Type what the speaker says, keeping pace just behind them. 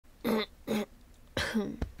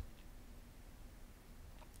Let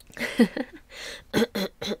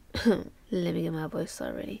me get my voice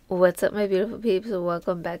already. What's up, my beautiful peeps?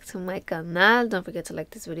 Welcome back to my canal. Don't forget to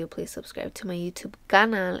like this video. Please subscribe to my YouTube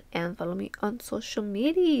channel and follow me on social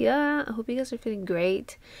media. I hope you guys are feeling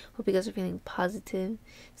great. Hope you guys are feeling positive.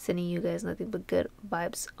 Sending you guys nothing but good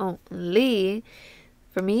vibes only.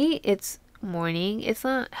 For me, it's morning. It's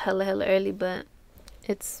not hella early, but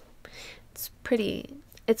it's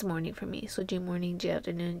morning for me. So G morning, G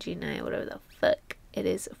afternoon, G night, whatever the fuck it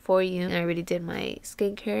is for you. I already did my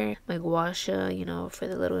skincare, my gua sha, you know, for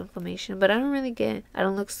the little inflammation. But I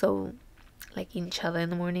don't look so like hinchada in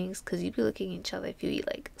the mornings, because you be looking hinchada if you eat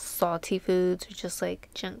like salty foods or just like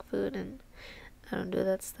junk food, and I don't do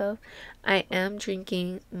that stuff. I am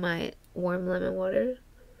drinking my warm lemon water.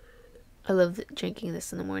 I love drinking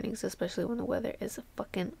this in the mornings, especially when the weather is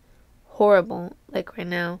fucking horrible, like right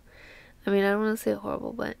now. I mean, I don't want to say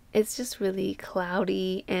horrible, but it's just really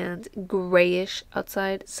cloudy and grayish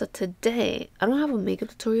outside. So today, I don't have a makeup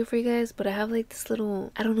tutorial for you guys, but I have like this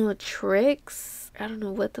little, I don't know, tricks. I don't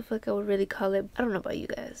know what the fuck I would really call it. I don't know about you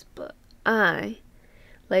guys, but I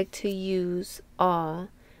like to use all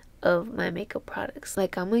of my makeup products.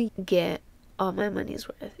 Like, I'm gonna get all my money's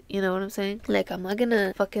worth. You know what I'm saying? Like, I'm not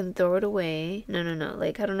gonna fucking throw it away. No.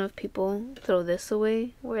 Like, I don't know if people throw this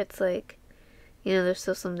away, where it's like, you know, there's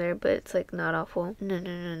still some there, but it's like not awful. No,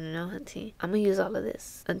 hunty. I'm gonna use all of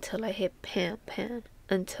this until I hit pan,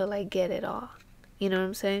 until I get it all. You know what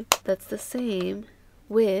I'm saying? That's the same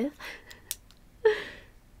with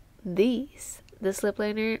this lip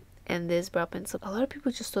liner and this brow pencil. A lot of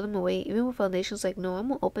people just throw them away. Even with foundations, like, no, I'm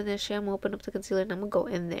gonna open this shit. I'm gonna open up the concealer and I'm gonna go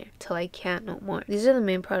in there till I can't no more. These are the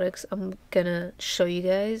main products I'm gonna show you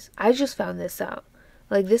guys. I just found this out.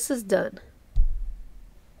 Like, this is done.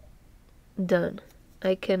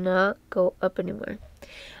 I cannot go up anymore.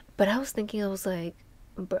 But I was thinking, I was like,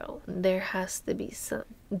 bro, there has to be some.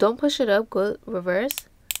 Don't push it up, go reverse,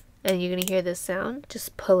 and you're gonna hear this sound.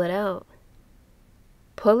 Just pull it out.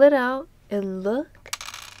 Pull it out and look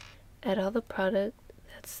at all the product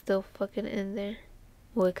that's still fucking in there.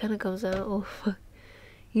 Well, it kind of comes out. Oh, fuck.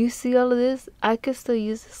 You see all of this? I could still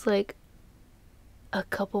use this like a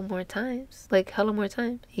couple more times. Like, hella more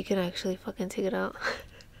times. You can actually fucking take it out.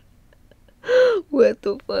 What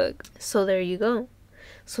the fuck? So there you go.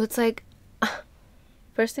 So it's like,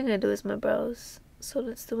 first thing I do is my brows. So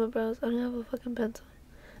let's do my brows. I don't have a fucking pencil.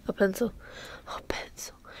 A pencil.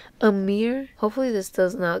 A mirror. Hopefully this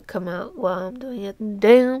does not come out while I'm doing it.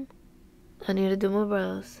 Damn. I need to do my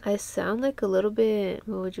brows. I sound like a little bit,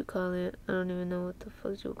 what would you call it? I don't even know what the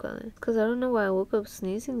fuck you would call it. Because I don't know why I woke up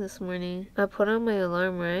sneezing this morning. I put on my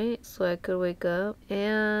alarm, right? So I could wake up.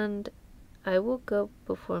 And I woke up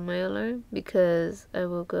before my alarm because I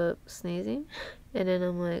woke up sneezing, and then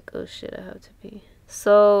I'm like, oh shit, I have to pee.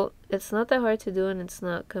 So it's not that hard to do, and it's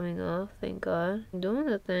not coming off, thank God. I'm doing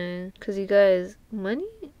the thing. Because you guys, money?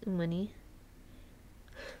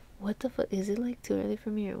 What the fuck? Is it like too early for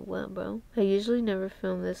me or what, bro? I usually never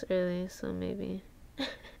film this early, so maybe.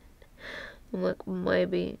 I'm like,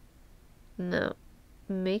 maybe. No.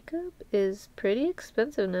 Makeup is pretty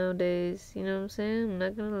expensive nowadays, you know what I'm saying? I'm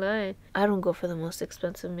not gonna lie. I don't go for the most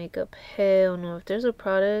expensive makeup. Hell no. If there's a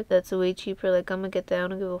product that's way cheaper, like, I'm gonna get that. I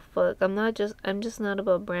don't give a fuck. I'm just not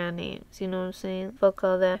about brand names, you know what I'm saying? Fuck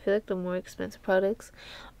all that. I feel like the more expensive products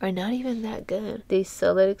are not even that good. They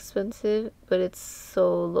sell it expensive, but it's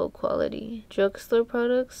so low quality. Drugstore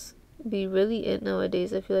products be really it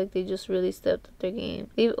nowadays. I feel like they just really stepped up their game.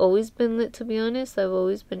 They've always been lit, to be honest. I've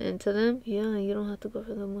always been into them. Yeah, you don't have to go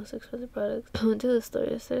for the most expensive products. I went to the store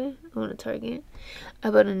yesterday. I went to Target. I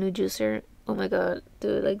bought a new juicer. Oh my god,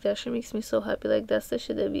 dude, like, that shit makes me so happy. Like, that's the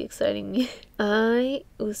shit that be exciting me. I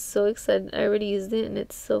was so excited. I already used it and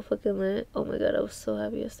it's so fucking lit. Oh my god, I was so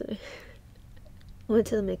happy yesterday. Went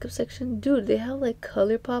to the makeup section. Dude, they have like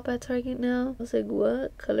ColourPop at Target now. I was like,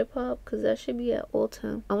 what? ColourPop? Because that should be at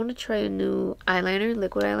Ulta. I want to try a new eyeliner,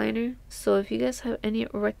 liquid eyeliner. So if you guys have any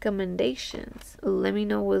recommendations, let me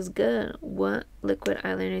know what's good. What liquid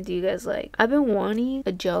eyeliner do you guys like? I've been wanting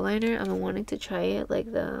a gel liner. I've been wanting to try it,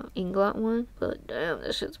 like the Inglot one. But damn,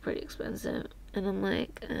 that shit's pretty expensive. And I'm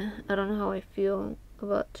like, I don't know how I feel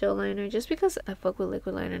about gel liner, just because I fuck with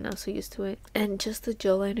liquid liner now, so used to it. And just the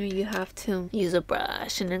gel liner, you have to use a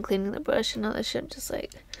brush, and then cleaning the brush and all that shit. I'm just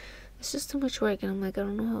like, it's just too much work, and I'm like, I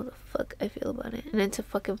don't know how the fuck I feel about it. And then to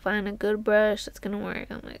fucking find a good brush that's gonna work,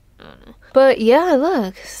 I'm like, I don't know. But yeah,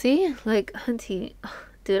 look, see, like, hunty,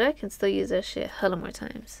 Dude, I can still use that shit hella more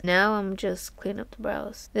times. Now I'm just cleaning up the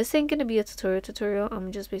brows. This ain't gonna be a tutorial.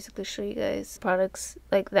 I'm just basically show you guys products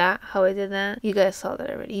like that, how I did that. You guys saw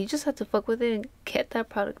that already. You just have to fuck with it and get that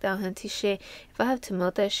product out, hunty shit. If I have to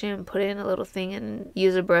melt that shit and put it in a little thing and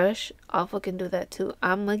use a brush, I'll fucking do that too.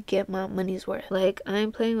 I'ma get my money's worth. Like, I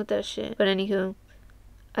ain't playing with that shit. But anywho,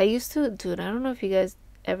 I used to, dude, I don't know if you guys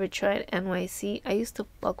ever tried NYC. I used to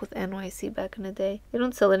fuck with NYC back in the day. They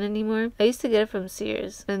don't sell it anymore. I used to get it from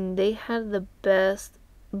Sears, and they had the best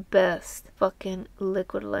fucking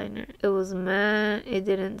liquid liner. It was matte, it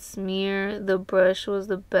didn't smear, the brush was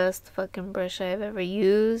the best fucking brush I've ever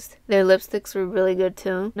used. Their lipsticks were really good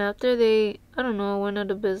too. And after they, I don't know, went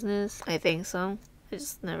out of business, I think so, I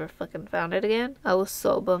just never fucking found it again. I was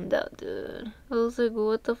so bummed out, dude. I was like,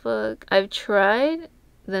 what the fuck? I've tried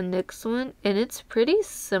the NYX one, and it's pretty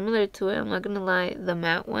similar to it. I'm not gonna lie, the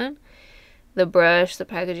matte one, the brush, the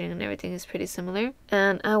packaging, and everything is pretty similar.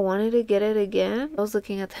 And I wanted to get it again. I was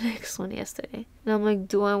looking at the NYX one yesterday, and I'm like,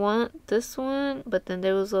 do I want this one? But then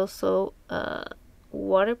there was also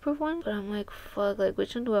waterproof one, but I'm like, fuck, like,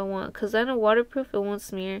 which one do I want? Because I know waterproof, it won't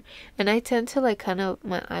smear, and I tend to like kind of,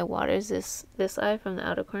 my eye waters this eye from the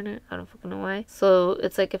outer corner. I don't fucking know why. So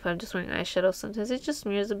it's like if I'm just wearing eyeshadow, sometimes it just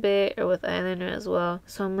smears a bit, or with eyeliner as well.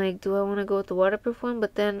 So I'm like, do I want to go with the waterproof one?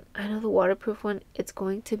 But then I know the waterproof one, it's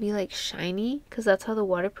going to be like shiny, because that's how the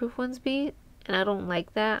waterproof ones be, and I don't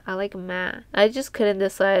like that. I like matte. I just couldn't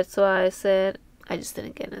decide, so I said, I just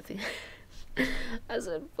didn't get nothing. I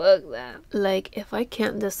said, fuck that. Like, if I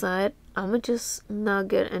can't decide, I'ma just not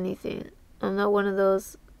get anything. I'm not one of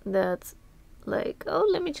those that's like, oh,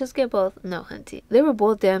 let me just get both. No, hunty. They were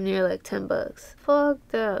both damn near like $10. Fuck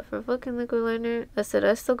that. For fucking liquid liner. I said,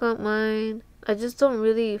 I still got mine. I just don't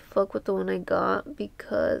really fuck with the one I got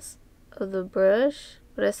because of the brush.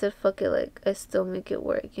 But I said, fuck it, like, I still make it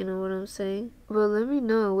work, you know what I'm saying? But let me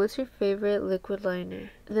know, what's your favorite liquid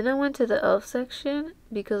liner? Then I went to the e.l.f. section,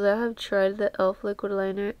 because I have tried the e.l.f. liquid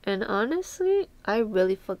liner, and honestly, I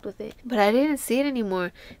really fucked with it. But I didn't see it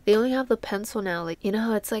anymore. They only have the pencil now, like, you know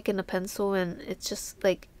how it's like in a pencil, and it's just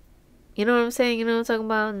like, you know what I'm saying? You know what I'm talking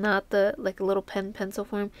about? Not the, like, a little pencil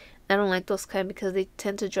form. I don't like those kind because they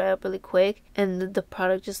tend to dry up really quick, and the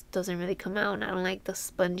product just doesn't really come out, and I don't like the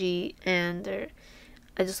spongy, and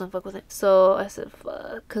I just don't fuck with it. So I said,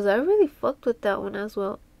 fuck. Because I really fucked with that one as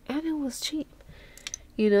well. And it was cheap.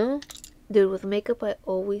 You know? Dude, with makeup, I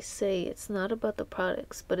always say it's not about the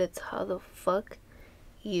products, but it's how the fuck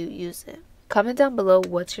you use it. Comment down below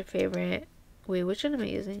what's your favorite. Wait, which one am I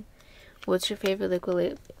using? What's your favorite liquid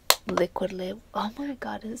lip? Oh my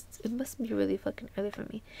god, it must be really fucking early for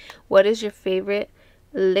me. What is your favorite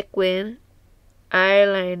liquid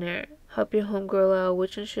eyeliner? Help your homegirl out.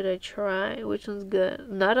 Which one should I try? Which one's good?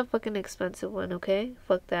 Not a fucking expensive one, okay?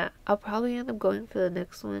 Fuck that. I'll probably end up going for the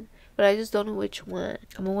next one, but I just don't know which one.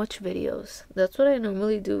 I'm gonna watch videos. That's what I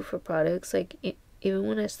normally do for products. Like, even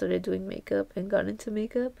when I started doing makeup and got into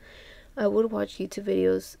makeup, I would watch YouTube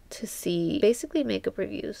videos to see basically makeup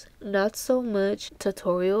reviews. Not so much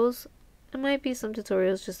tutorials. There might be some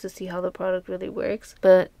tutorials just to see how the product really works,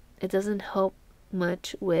 but it doesn't help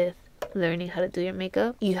much with learning how to do your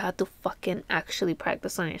makeup. You have to fucking actually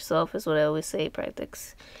practice on yourself, is what I always say. Oh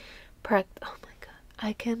my god,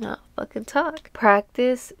 I cannot fucking talk.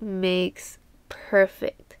 Practice makes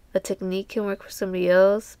perfect. A technique can work for somebody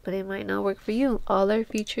else, but it might not work for you. All our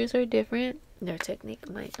features are different. Their technique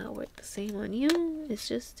might not work the same on you. It's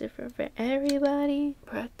just different for everybody.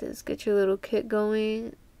 Practice. Get your little kit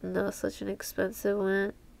going. Not such an expensive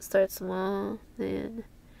one. Start small, then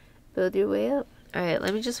build your way up. Alright,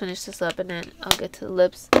 let me just finish this up and then I'll get to the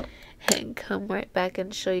lips and come right back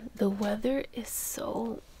and show you. The weather is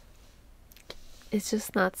so... it's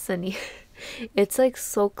just not sunny. It's like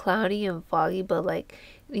so cloudy and foggy, but like,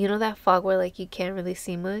 you know that fog where like you can't really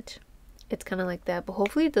see much? It's kind of like that, but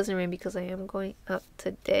hopefully it doesn't rain because I am going out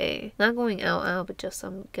today. Not going out, but just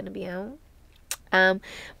I'm gonna be out.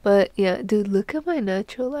 But yeah, dude, look at my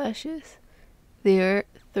natural lashes. They're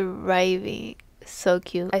thriving. So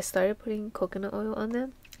cute. I started putting coconut oil on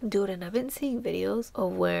them, dude, and I've been seeing videos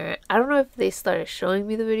of where, I don't know if they started showing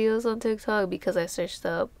me the videos on TikTok because I searched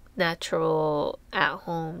up natural at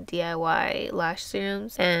home DIY lash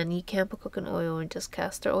serums, and you can't put coconut oil and just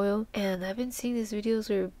castor oil. And I've been seeing these videos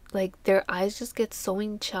where like their eyes just get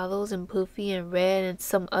so shallows and poofy and red, and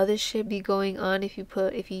some other shit be going on if you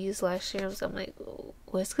use lash serums. I'm like, oh,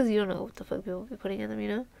 well, it's because you don't know what the fuck people be putting in them, you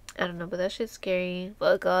know? I don't know, but that shit's scary.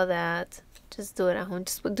 Fuck all that. Just do it at home.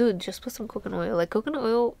 Just put some coconut oil. Like, coconut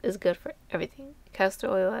oil is good for everything. Castor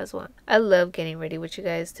oil as well. I love getting ready with you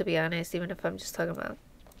guys, to be honest, even if I'm just talking about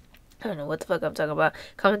I don't know what the fuck I'm talking about.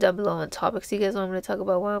 Comment down below on topics you guys want me to talk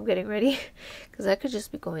about while I'm getting ready. Because I could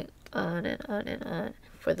just be going on and on and on.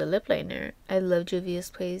 For the lip liner, I love Juvia's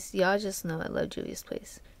Place. Y'all just know I love Juvia's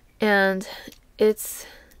Place. And it's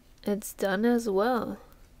done as well.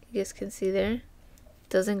 You guys can see there. It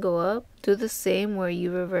doesn't go up. Do the same where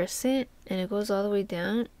you reverse it and it goes all the way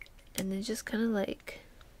down. And then just kind of like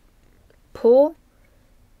pull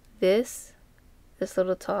this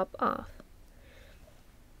little top off.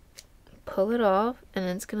 Pull it off and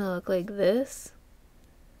then it's gonna look like this.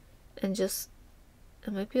 And just,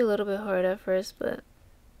 it might be a little bit hard at first, but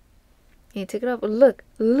you take it off. Look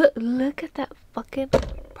at that fucking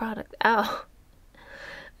product. Ow.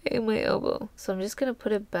 I hit my elbow. So I'm just gonna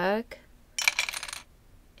put it back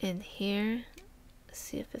in here.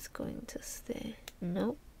 See if it's going to stay.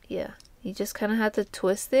 Nope. Yeah. You just kind of have to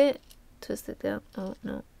twist it down. Oh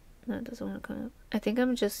no. No, it doesn't want to come up. I think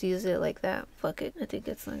I'm just use it like that. Fuck it. I think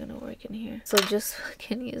it's not gonna work in here. So just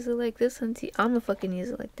fucking use it like this, hunty. I'm gonna fucking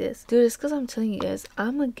use it like this. Dude, it's because I'm telling you guys,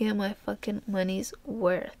 I'm gonna get my fucking money's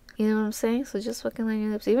worth. You know what I'm saying? So just fucking line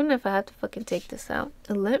your lips. Even if I have to fucking take this out.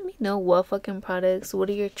 Let me know what fucking products, what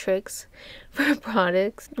are your tricks for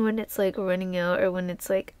products when it's like running out or when it's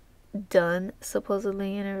like done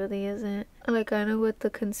supposedly and it really isn't. Like I know with the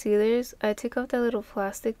concealers, I take off that little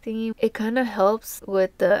plastic thingy. It kind of helps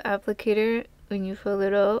with the applicator when you fill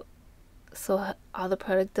it up so all the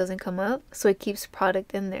product doesn't come up, so it keeps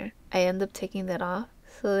product in there. I end up taking that off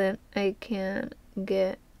so then I can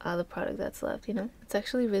get all the product that's left, you know. It's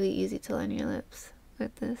actually really easy to line your lips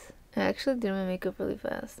like this. I actually did my makeup really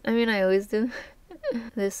fast. I mean, I always do.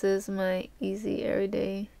 This is my easy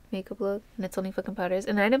everyday makeup look and it's only fucking powders,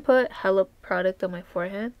 and I didn't put hella product on my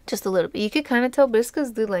forehead, just a little bit. You could kind of tell, but it's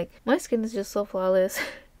because, dude, like my skin is just so flawless.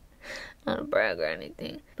 Not a brag or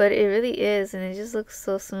anything, but it really is, and it just looks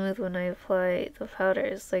so smooth when I apply the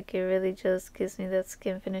powders. Like it really just gives me that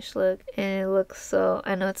skin finish look, and it looks so,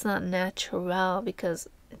 I know it's not natural because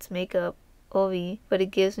it's makeup ovi, but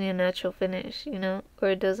it gives me a natural finish, you know, or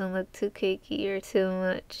it doesn't look too cakey or too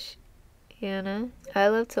much. You know, I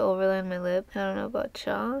love to overline my lip. I don't know about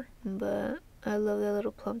y'all, but I love that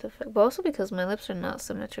little plump effect. But also because my lips are not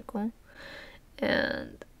symmetrical,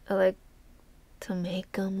 and I like to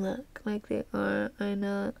make them look like they are. I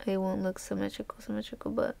know I won't look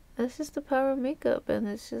symmetrical, but that's just the power of makeup, and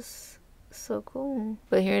it's just so cool.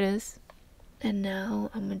 But here it is. And now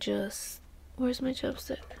I'm gonna just, where's my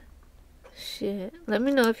chapstick? Shit. Let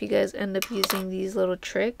me know if you guys end up using these little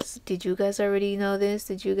tricks. Did you guys already know this?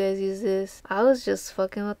 Did you guys use this? I was just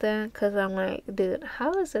fucking with that because I'm like, dude,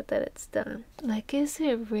 how is it that it's done? Like, is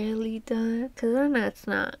it really done? Because I know it's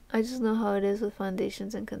not. I just know how it is with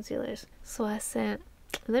foundations and concealers. So I said,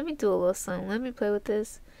 let me do a little something. Let me play with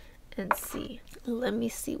this and see. Let me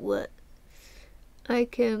see what I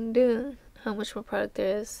can do. How much more product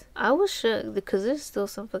there is. I was shook because there's still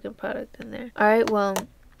some fucking product in there. Alright, well,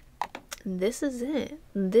 this is it.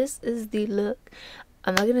 This is the look.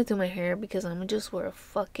 I'm not gonna do my hair because I'm gonna just wear a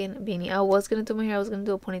fucking beanie. I was gonna do my hair, I was gonna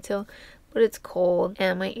do a ponytail, but it's cold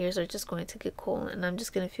and my ears are just going to get cold and I'm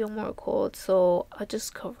just gonna feel more cold, so I'll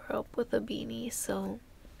just cover up with a beanie. So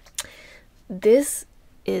this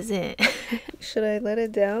is it. Should I let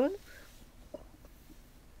it down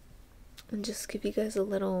and just give you guys a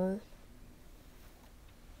little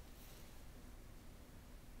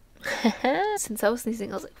since I was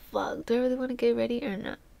sneezing, I was like, fuck, do I really want to get ready or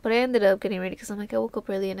not? But I ended up getting ready because I'm like, I woke up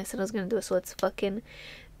early and I said I was gonna do it, so let's fucking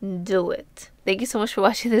do it. Thank you so much for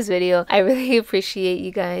watching this video. I really appreciate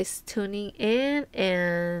you guys tuning in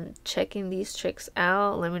and checking these tricks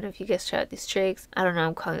out. Let me know if you guys try out these tricks. I don't know,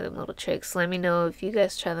 I'm calling them little tricks. Let me know if you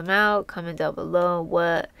guys try them out. Comment down below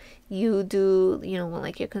what you do, you know, when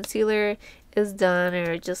like your concealer is done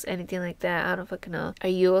or just anything like that. I don't fucking know. Are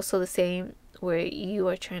you also the same where you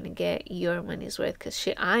are trying to get your money's worth? Because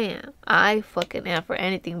shit, I fucking am for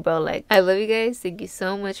anything, bro. Like, I love you guys. Thank you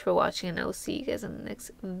so much for watching, and I will see you guys in the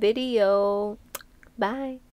next video. Bye.